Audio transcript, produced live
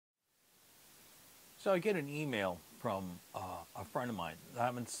So I get an email from a friend of mine that I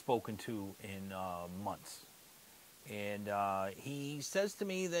haven't spoken to in months. And he says to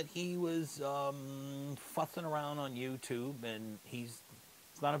me that he was futzing around on YouTube, and he's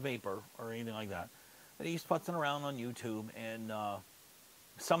not a vapor or anything like that, but he's futzing around on YouTube, and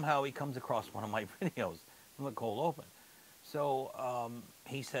somehow he comes across one of my videos from the cold open. So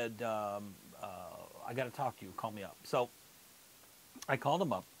he said, I got to talk to you, call me up. So I called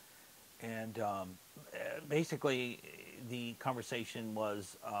him up, and basically the conversation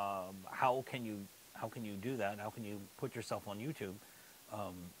was, how can you do that? How can you put yourself on YouTube?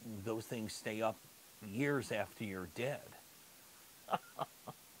 Those things stay up years after you're dead.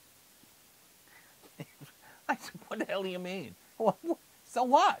 I said, what the hell do you mean? So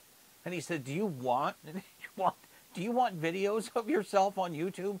what? And he said, do you want videos of yourself on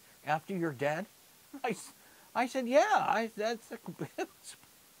YouTube after you're dead? I said, yeah, that's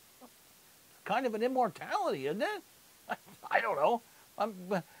kind of an immortality, isn't it? I don't know.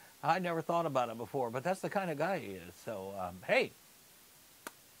 I never thought about it before, but that's the kind of guy he is. So, hey,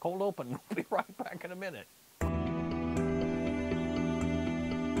 cold open. We'll be right back in a minute.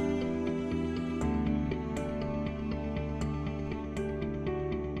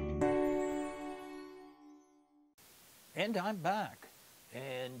 And I'm back.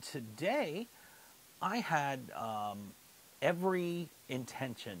 And today, I had every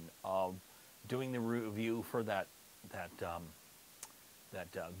intention of doing the review for that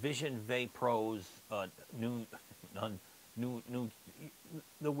Vision Vape Pro's new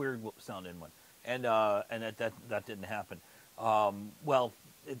the weird sounding one, and that didn't happen. Well,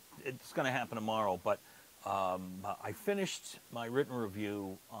 it's going to happen tomorrow, but I finished my written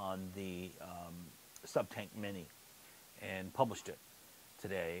review on the Subtank Mini and published it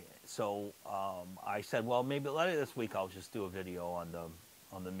today. So I said, well, maybe later this week I'll just do a video on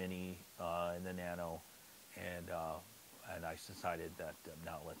the Mini and the Nano, and I decided that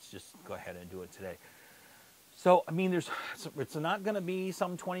now let's just go ahead and do it today. So I mean, it's not going to be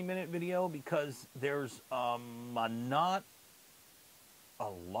some 20-minute video because there's not a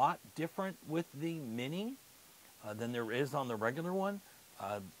lot different with the Mini than there is on the regular one.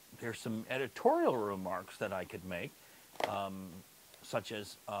 There's some editorial remarks that I could make, such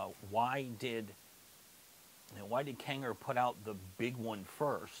as why did Kanger put out the big one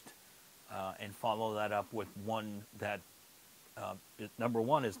first and follow that up with one that number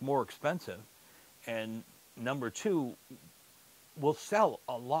one is more expensive, and number two will sell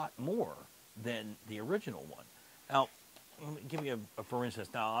a lot more than the original one. Now, let me give you a for instance.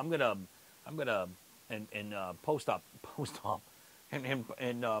 Now, I'm gonna post.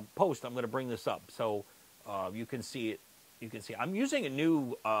 I'm gonna bring this up so you can see it. You can see I'm using a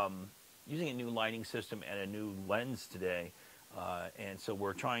new lighting system and a new lens today, and so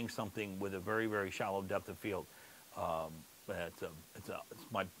we're trying something with a very, very shallow depth of field. It's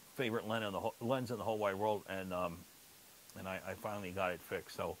my favorite lens in the whole wide world, and I finally got it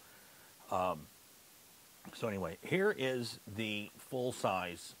fixed. So anyway, here is the full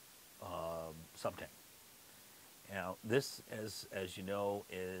size Subtank. Now this, as you know,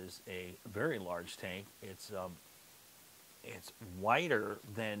 is a very large tank. It's wider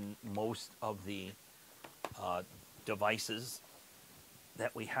than most of the devices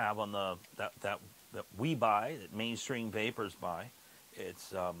that we have on that we buy, that mainstream vapors buy.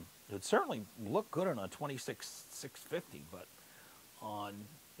 It's it certainly look good on a 26650, but on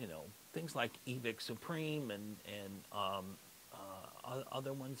things like eVic Supreme and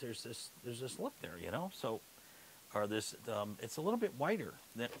other ones, there's this look there, So, or this it's a little bit wider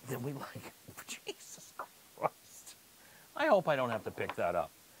than we like. Jesus Christ! I hope I don't have to pick that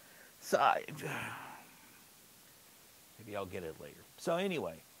up. So maybe I'll get it later. So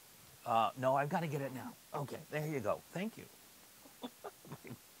anyway, no, I've got to get it now. Okay, there you go. Thank you.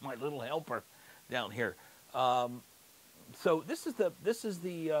 My little helper down here. So this is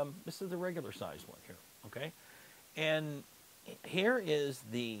the regular size one here. Okay, and here is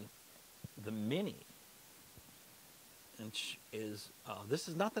the Mini, which is this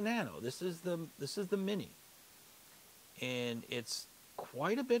is not the Nano. This is the Mini, and it's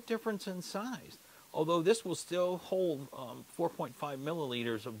quite a bit different in size. Although this will still hold 4.5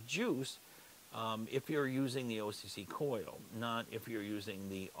 milliliters of juice if you're using the OCC coil, not if you're using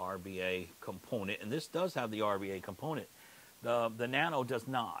the RBA component. And this does have the RBA component. The Nano does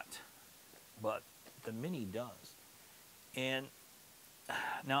not, but the Mini does. And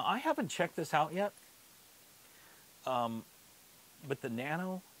now I haven't checked this out yet, but the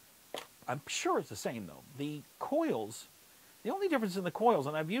Nano, I'm sure it's the same though. The coils, the only difference in the coils,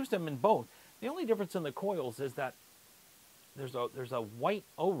 and I've used them in both, the only difference in the coils is that there's a white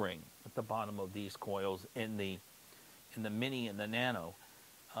O-ring, at the bottom of these coils in the Mini and the Nano,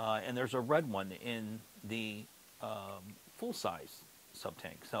 and there's a red one in the full size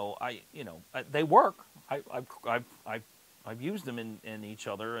Subtank. So they work. I've used them in each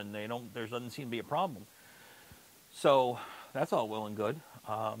other, and there doesn't seem to be a problem. So that's all well and good.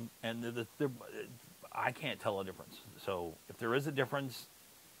 And I can't tell a difference. So if there is a difference,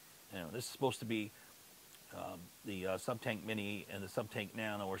 this is supposed to be the Subtank Mini and the Subtank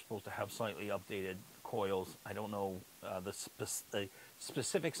Nano are supposed to have slightly updated coils. I don't know the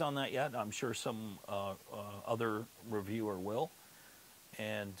specifics on that yet. I'm sure some other reviewer will.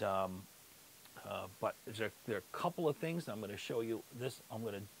 And but there are a couple of things. I'm going to show you this. I'm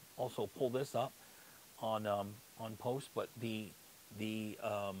going to also pull this up on post. But the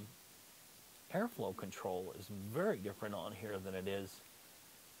airflow control is very different on here than it is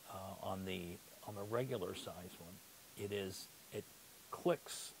on the regular size one. It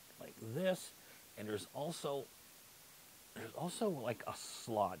clicks like this, and there's also like a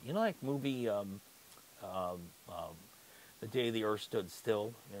slot. Like movie The Day the Earth Stood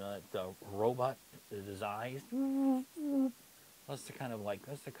Still. That robot, his eyes. That's the kind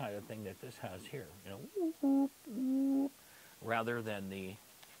of thing that this has here. Rather than the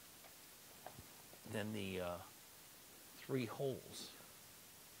three holes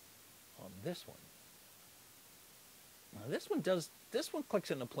on this one. Now this one clicks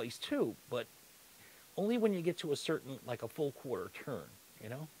into place too, but only when you get to a certain, like a full quarter turn,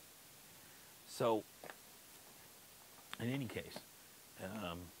 So, in any case,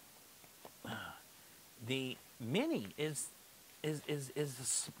 the Mini is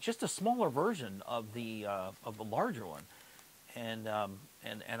just a smaller version of the larger one, and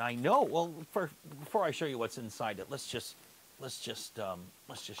I know. Well, before I show you what's inside it, let's just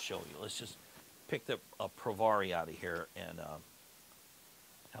show you. Let's just pick a Provari out of here, and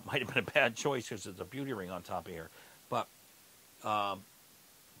that might have been a bad choice because there's a beauty ring on top of here, but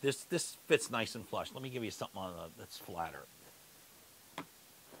this fits nice and flush. Let me give you something on that's flatter.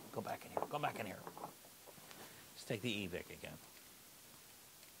 Go back in here. Go back in here. Let's take the eVic again.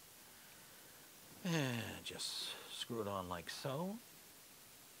 And just screw it on like so.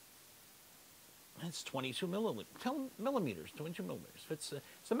 It's 22 millimeters, 22 millimeters. As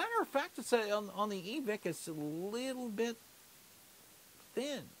a matter of fact, it's on the eVic, it's a little bit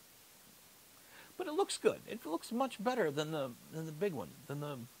thin, but it looks good. It looks much better than the big one, than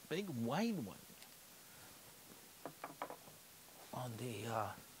the big wide one. On the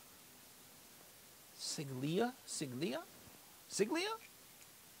Siglia.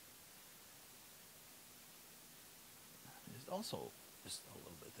 It's also just a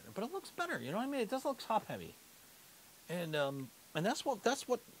little bit thinner, but it looks better. You know what I mean? It does look top heavy, and that's what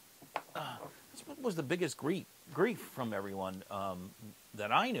was the biggest grief from everyone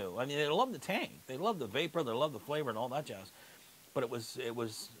that I knew. I mean, they love the tank, they love the vapor, they love the flavor and all that jazz, but it was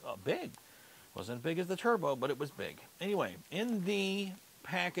big. It wasn't as big as the turbo, but it was big. Anyway, in the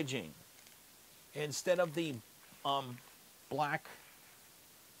packaging, instead of the black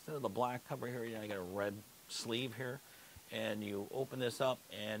cover here, I got a red sleeve here, and you open this up,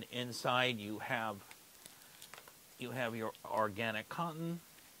 and inside you have your organic cotton,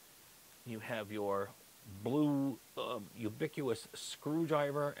 you have your blue ubiquitous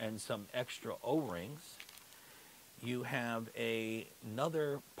screwdriver and some extra O-rings. You have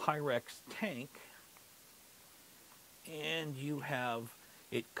another Pyrex tank, and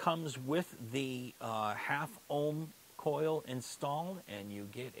it comes with the half ohm coil installed, and you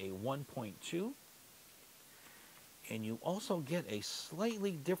get a 1.2, and you also get a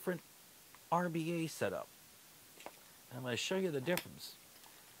slightly different RBA setup. I'm going to show you the difference.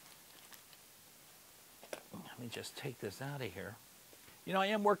 Let me just take this out of here. I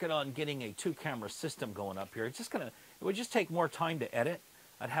am working on getting a 2-camera system going up here. It would just take more time to edit.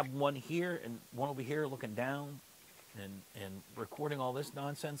 I'd have one here and one over here looking down and recording all this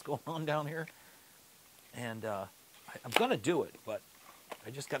nonsense going on down here. And I'm going to do it, but I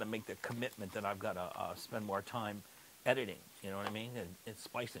just got to make the commitment that I've got to spend more time editing, you know what I mean, and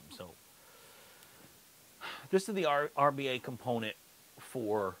splicing. So this is the RBA component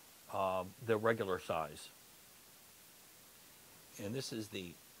for the regular size. And this is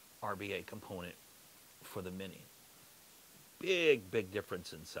the RBA component for the Mini. Big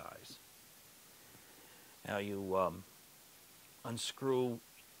difference in size. Now you unscrew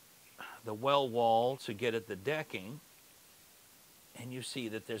the well wall to get at the decking, and you see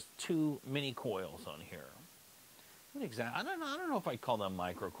that there's 2 mini coils on here. I don't know if I'd call them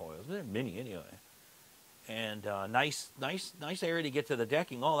micro coils. They're mini anyway. And nice area to get to the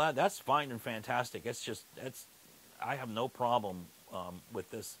decking. All that's fine and fantastic. I have no problem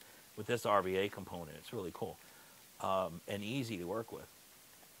with this with this RVA component. It's really cool and easy to work with.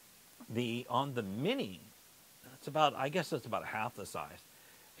 On the Mini, it's about, I guess it's about half the size.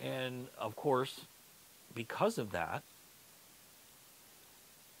 And of course, because of that,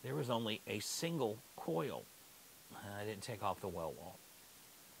 there was only a single coil. I didn't take off the well wall.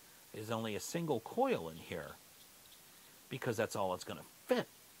 There's only a single coil in here because that's all it's going to fit.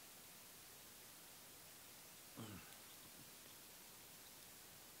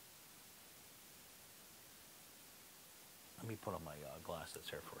 Let me put on my glasses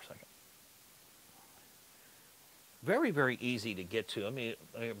here for a second. Very, very easy to get to. Let me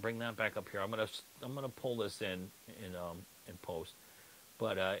bring that back up here. I'm gonna pull this in post,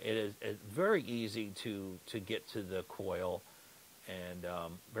 but it's very easy to get to the coil, and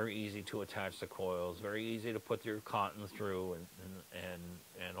very easy to attach the coils. Very easy to put your cotton through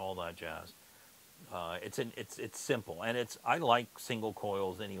and all that jazz. It's simple, and I like single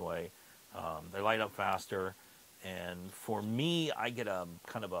coils anyway. They light up faster, and for me, I get a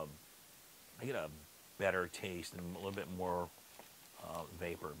better taste and a little bit more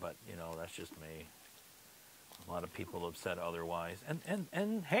vapor, but you know, that's just me. A lot of people have said otherwise,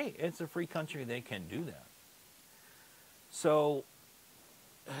 and hey, it's a free country, they can do that. So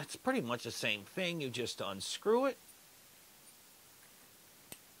it's pretty much the same thing. You just unscrew it,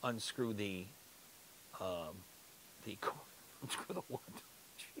 unscrew the unscrew the what?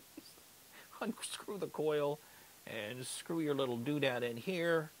 Jeez. Unscrew the coil and screw your little doodad in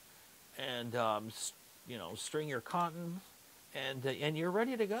here, and you know, string your cotton, and you're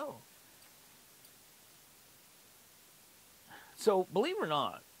ready to go. So believe it or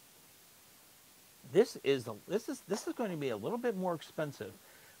not, this is going to be a little bit more expensive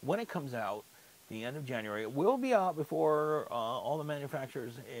when it comes out the end of January. It will be out before all the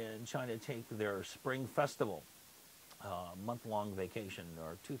manufacturers in China take their spring festival, month-long vacation,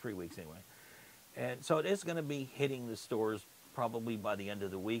 or 2-3 weeks anyway. And so it is going to be hitting the stores probably by the end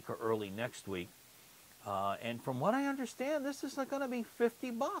of the week or early next week. And from what I understand, this is going to be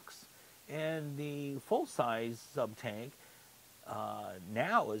 $50. And the full-size Subtank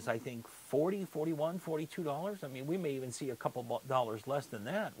now is, I think, $40, $41, $42. I mean, we may even see a couple dollars less than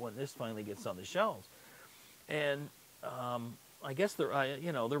that when this finally gets on the shelves. And I guess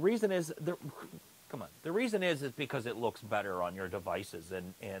you know, the reason is the reason is because it looks better on your devices,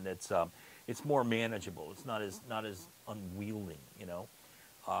 and it's more manageable. It's not as unwieldy, you know.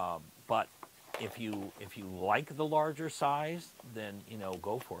 But if you like the larger size, then you know,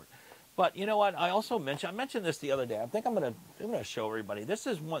 go for it. But you know what? I mentioned this the other day. I think I'm gonna show everybody. This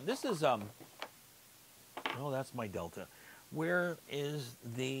is oh, that's my Delta. Where is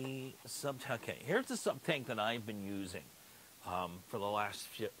the Subtank? Okay, here's the Subtank that I've been using for the last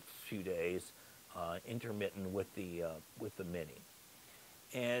few days, intermittent with the Mini.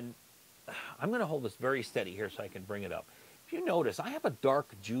 And I'm going to hold this very steady here so I can bring it up. If you notice, I have a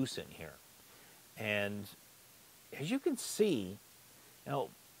dark juice in here. And as you can see, now,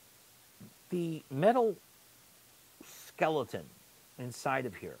 the metal skeleton inside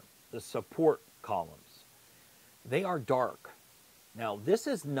of here, the support columns, they are dark. Now, this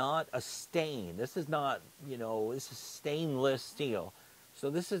is not a stain. This is not, you know, this is stainless steel. So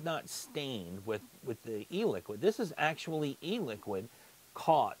this is not stained with the e-liquid. This is actually e-liquid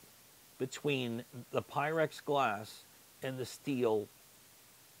caught between the Pyrex glass and the steel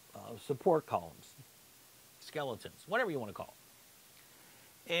support columns, skeletons, whatever you want to call it.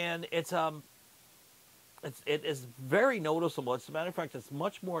 And it is very noticeable. As a matter of fact, it's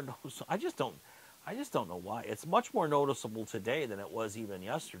much more noticeable. I just don't know why. It's much more noticeable today than it was even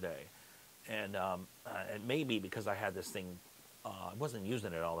yesterday. And it may be because I had this thing. I wasn't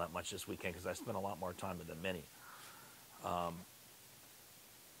using it all that much this weekend because I spent a lot more time with the Mini.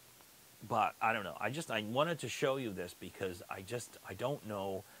 But I don't know. I wanted to show you this because I don't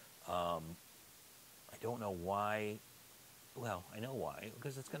know. I don't know why. Well, I know why,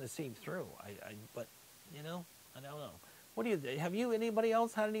 because it's going to seep through. But you know, I don't know. What do you? Have anybody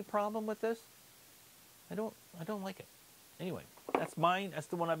else had any problem with this? I don't like it. Anyway, that's mine. That's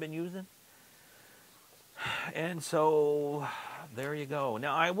the one I've been using. And so there you go.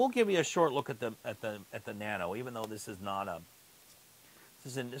 Now I will give you a short look at the Nano, even though this is not a.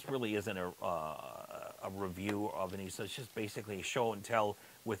 This really isn't a review of any. So it's just basically a show and tell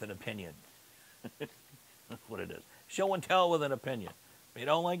with an opinion. That's what it is. Show and tell with an opinion. If you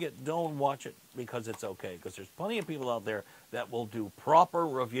don't like it, don't watch it because it's okay. Because there's plenty of people out there that will do proper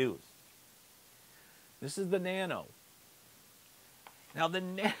reviews. This is the Nano. Now the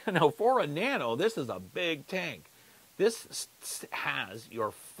Nano, for a Nano, this is a big tank. This has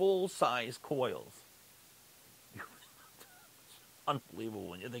your full-size coils. unbelievable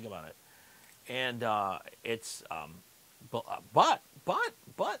when you think about it. And it's but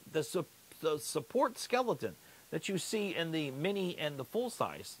the support skeleton that you see in the mini and the full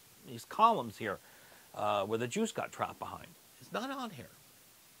size, these columns here, where the juice got trapped behind, is not on here.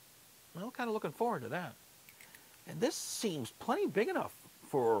 I'm kind of looking forward to that. And this seems plenty big enough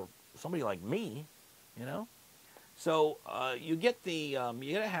for somebody like me, you know. So you get the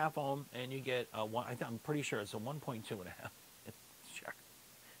you get a half ohm, and you get one. I'm pretty sure it's a 1.2 and a half. Check.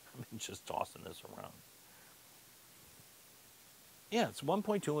 I'm just tossing this around. Yeah, it's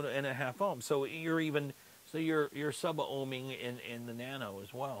 1.2 and a half ohm. So you're sub-ohming in the Nano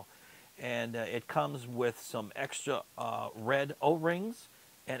as well, and it comes with some extra red O-rings,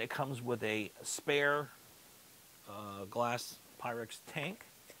 and it comes with a spare glass Pyrex tank,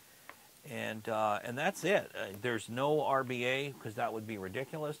 and that's it. There's no RBA because that would be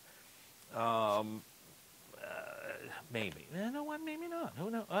ridiculous. Maybe. You know what? Maybe not.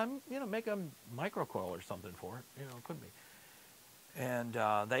 Who knows? Make a microcoil or something for it. You know, it could be. And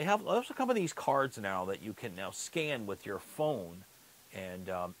they have also come with these cards now that you can now scan with your phone and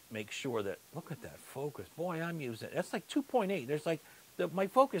make sure that, look at that focus. Boy, I'm using it. That's like 2.8. There's like, my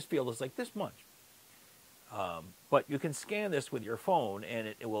focus field is like this much. But you can scan this with your phone, and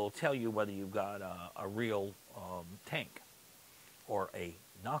it will tell you whether you've got a real tank or a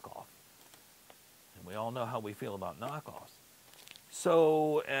knockoff. And we all know how we feel about knockoffs.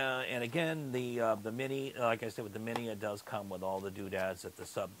 So, and again, the Mini, like I said, with the Mini, it does come with all the doodads that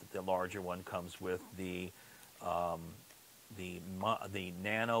the larger one comes with. The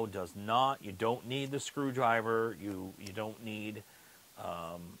Nano does not. You don't need the screwdriver. You don't need,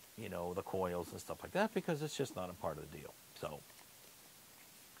 the coils and stuff like that, because it's just not a part of the deal. So,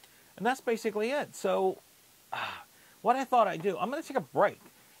 and that's basically it. So, what I thought I'd do, I'm going to take a break,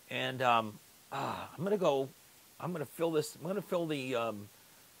 and I'm going to fill this. I'm going to fill the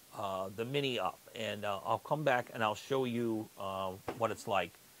Mini up, and I'll come back and I'll show you what it's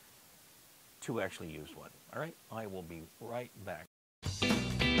like to actually use one. All right, I will be right back.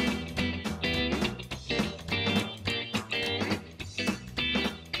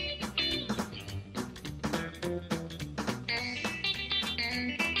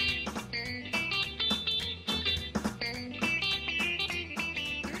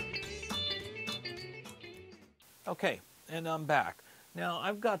 Okay, and I'm back. Now,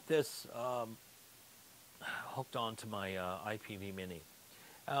 I've got this hooked onto my IPV Mini.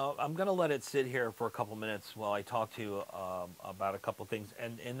 I'm going to let it sit here for a couple minutes while I talk to you about a couple things,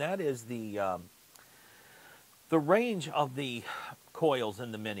 and that is the range of the coils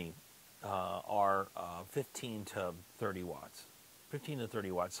in the Mini are 15 to 30 watts. 15 to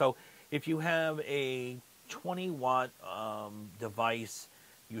 30 watts. So if you have a 20-watt device,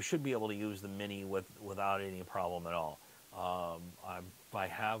 you should be able to use the Mini without any problem at all. I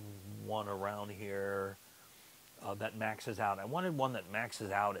have one around here that maxes out. I wanted one that maxes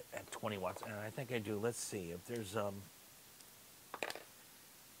out at 20 watts, and I think I do. Let's see if there's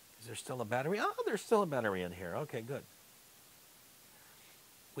is there still a battery? Oh, there's still a battery in here. Okay, good.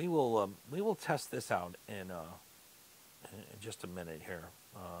 We will test this out in just a minute here.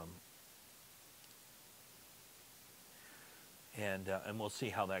 And we'll see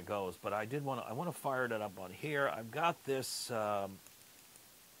how that goes. But I want to fire that up on here. I've got this. I'm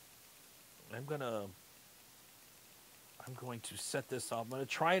going to set this up. I'm going to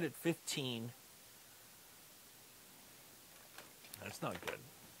try it at 15. That's not good.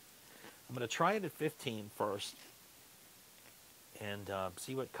 I'm going to try it at 15 first, and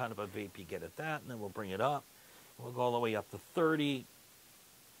see what kind of a vape you get at that, and then we'll bring it up. We'll go all the way up to 30,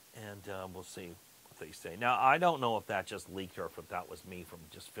 and we'll see what they say. Now, I don't know if that just leaked or if that was me from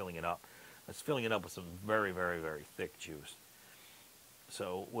just filling it up. It's filling it up with some very, very, very thick juice.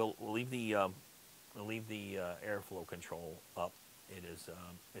 So we'll leave the airflow control up. It is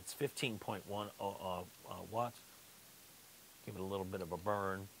it's 15.1 watts. Give it a little bit of a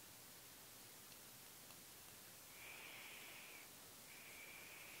burn.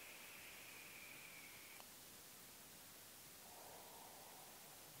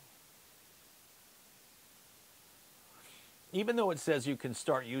 Even though it says you can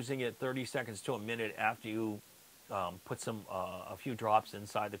start using it 30 seconds to a minute after you put a few drops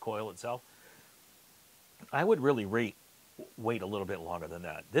inside the coil itself, I would really wait a little bit longer than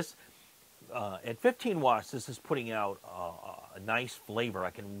that. This at 15 watts, this is putting out a nice flavor. I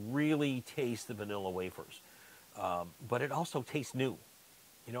can really taste the vanilla wafers, but it also tastes new.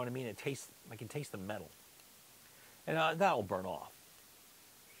 You know what I mean? I can taste the metal, and that will burn off.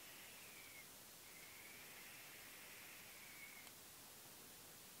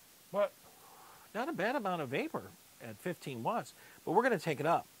 But not a bad amount of vapor at 15 watts. But we're going to take it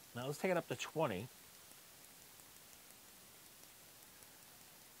up. Now let's take it up to 20.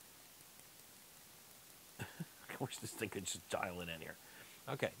 I wish this thing could just dial it in here.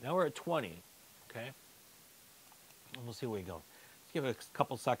 Okay, now we're at 20. Okay. And we'll see where we go. Let's give it a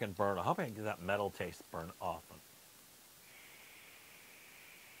couple second burn. I hope I can get that metal taste burn off.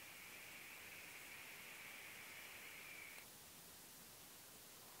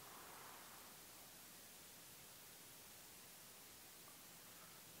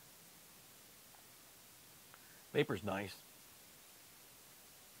 Vapor's nice.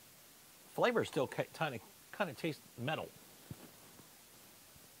 Flavor still kind of tastes metal.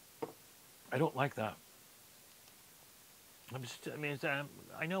 I don't like that.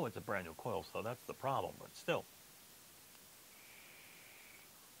 I know it's a brand new coil, so that's the problem, but still.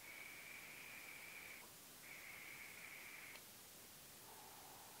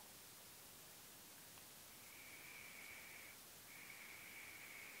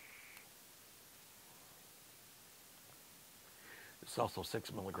 It's also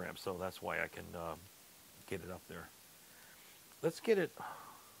 6 milligrams, so that's why I can get it up there. Let's get it.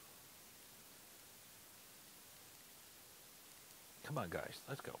 Come on, guys.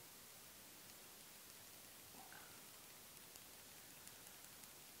 Let's go.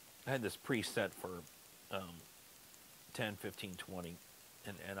 I had this preset for 10, 15, 20,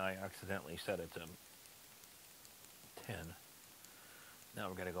 and I accidentally set it to 10. Now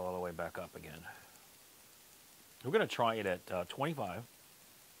we're going to go all the way back up again. We're going to try it at 25,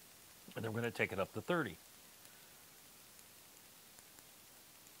 and then we're going to take it up to 30.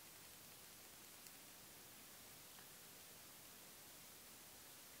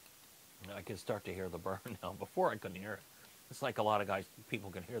 I can start to hear the burn now. Before I couldn't hear it. It's like a lot of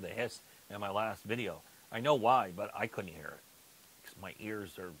people can hear the hiss in my last video. I know why, but I couldn't hear it. Because my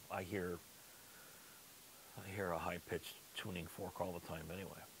ears are, I hear a high-pitched tuning fork all the time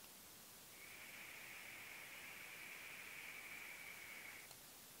anyway.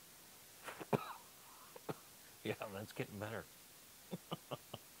 Yeah, that's getting better.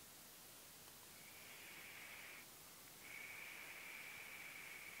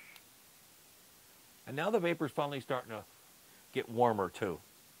 And now the vapor's finally starting to get warmer too.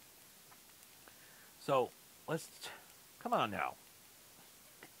 So let's, come on now.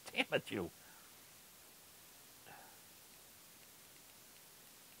 Damn it, you.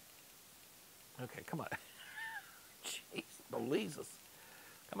 Okay, come on. Jeez, Belize's.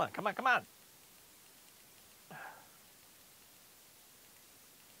 Come on, come on, come on.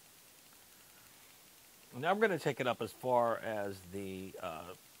 Now I'm going to take it up as far as the,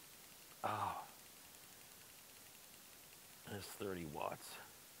 it's 30 watts,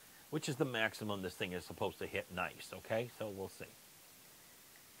 which is the maximum this thing is supposed to hit nice, okay? So we'll see.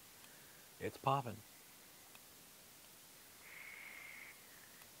 It's popping.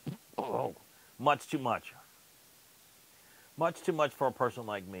 Oh, much too much. Much too much for a person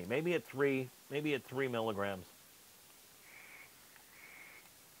like me. Maybe at 3 milligrams.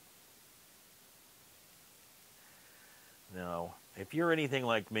 No, if you're anything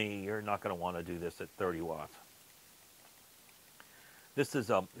like me, you're not going to want to do this at 30 watts. This is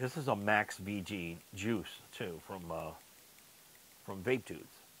a Max VG juice too from Vape Dudes.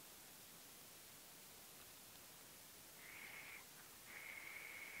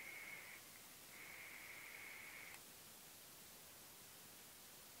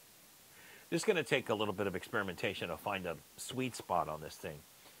 It's going to take a little bit of experimentation to find a sweet spot on this thing.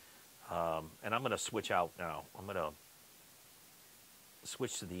 And I'm going to switch out now. I'm going to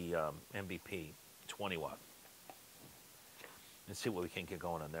switch to the MVP 20 watt. And see what we can get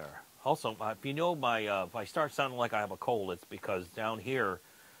going on there. Also, if you know if I start sounding like I have a cold, it's because down here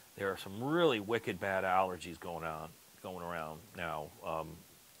there are some really wicked bad allergies going around now.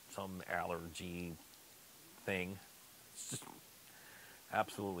 Some allergy thing. It's just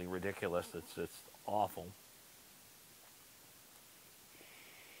absolutely ridiculous. It's awful.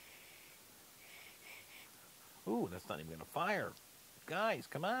 Ooh, that's not even gonna fire. Guys,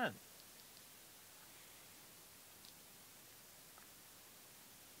 come on.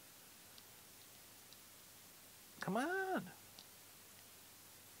 Come on.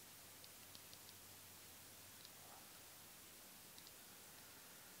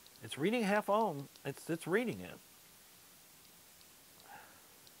 It's reading half ohm. It's reading it.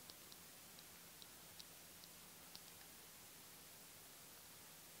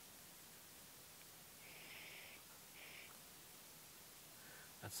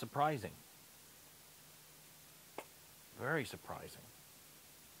 That's surprising. Very surprising.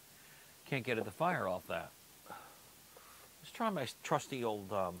 Can't get it to fire off that. Let's try my trusty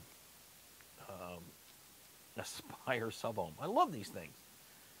old Aspire sub-ohm. I love these things.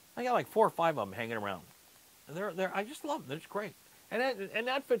 I got like 4 or 5 of them hanging around. And they're I just love them. They're just great. And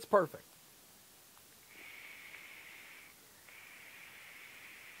that fits perfect.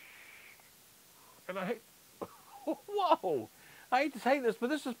 And whoa! I hate to say this, but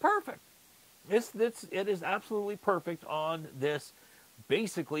this is perfect. It is absolutely perfect on this.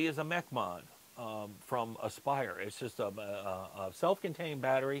 Basically, is a mech mod from Aspire. It's just a self-contained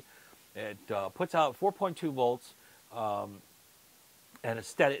battery. It puts out 4.2 volts, and it's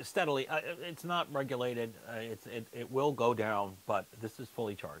steadily. It's not regulated. It will go down, but this is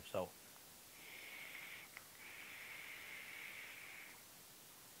fully charged. So.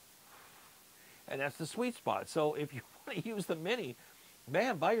 And that's the sweet spot. So if you want to use the Mini,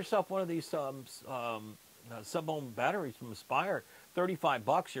 man, buy yourself one of these sub-ohm batteries from Aspire.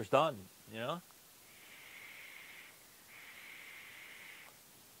 $35, you're done. You know.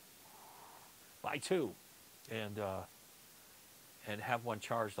 Buy 2, and have one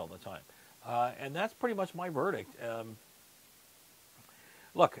charged all the time. And that's pretty much my verdict.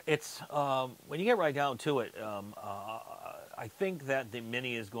 Look, it's when you get right down to it, I think that the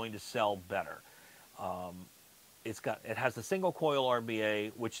Mini is going to sell better. It has a single coil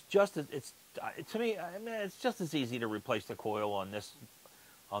RBA, which to me, I mean, it's just as easy to replace the coil on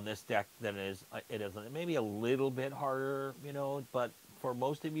this deck than it is maybe a little bit harder, you know. But for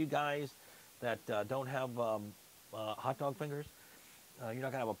most of you guys that don't have hot dog fingers, you're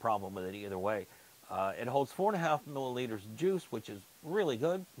not gonna have a problem with it either way. It holds 4.5 milliliters of juice, which is really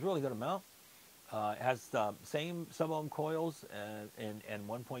good, really good amount. It has the same sub-ohm coils and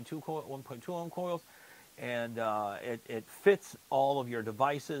 1.2 ohm coils, and it fits all of your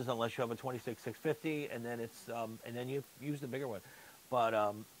devices unless you have a 26650, and then you use the bigger one.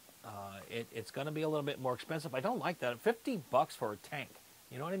 But it's going to be a little bit more expensive. I don't like that. $50 for a tank.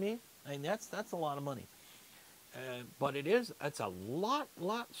 You know what I mean? I mean that's a lot of money. But it's a lot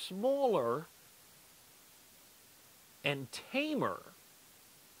smaller and tamer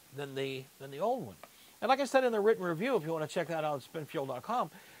than the old one. And like I said in the written review, if you want to check that out at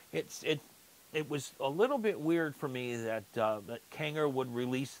spinfuel.com, it was a little bit weird for me that that Kanger would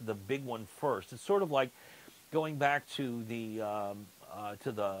release the big one first. It's sort of like going back to the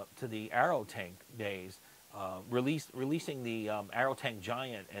Aero Tank days, releasing the Aero Tank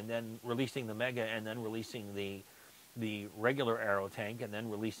Giant, and then releasing the Mega, and then releasing the regular Aero Tank, and then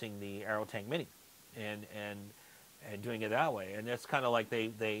releasing the Aero Tank Mini, and doing it that way. And that's kind of like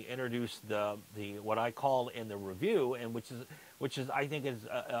they introduced the what I call in the review, and which is I think is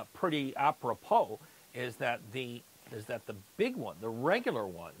a pretty apropos, is that the big one, the regular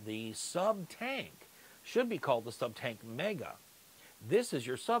one, the Subtank, should be called the Subtank Mega. This is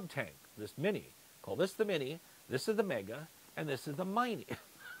your Subtank, this Mini. Call this the Mini, this is the Mega, and this is the Mini.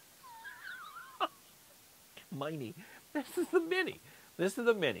 Mini. This is the Mini. This is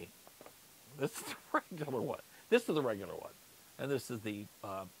the Mini. This is the regular one. This is the regular one, and this is the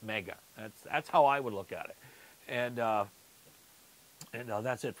Mega. That's how I would look at it, and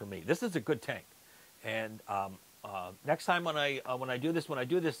that's it for me. This is a good tank, and next time when I do this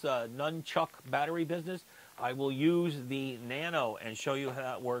nunchuck battery business, I will use the Nano and show you how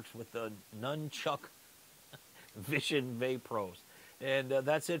that works with the nunchuck Vision Vape Pros. And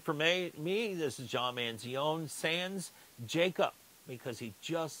that's it for me. This is John Manzione, sans Jacob, because he's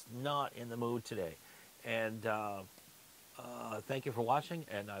just not in the mood today. And thank you for watching,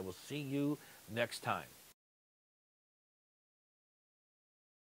 and I will see you next time.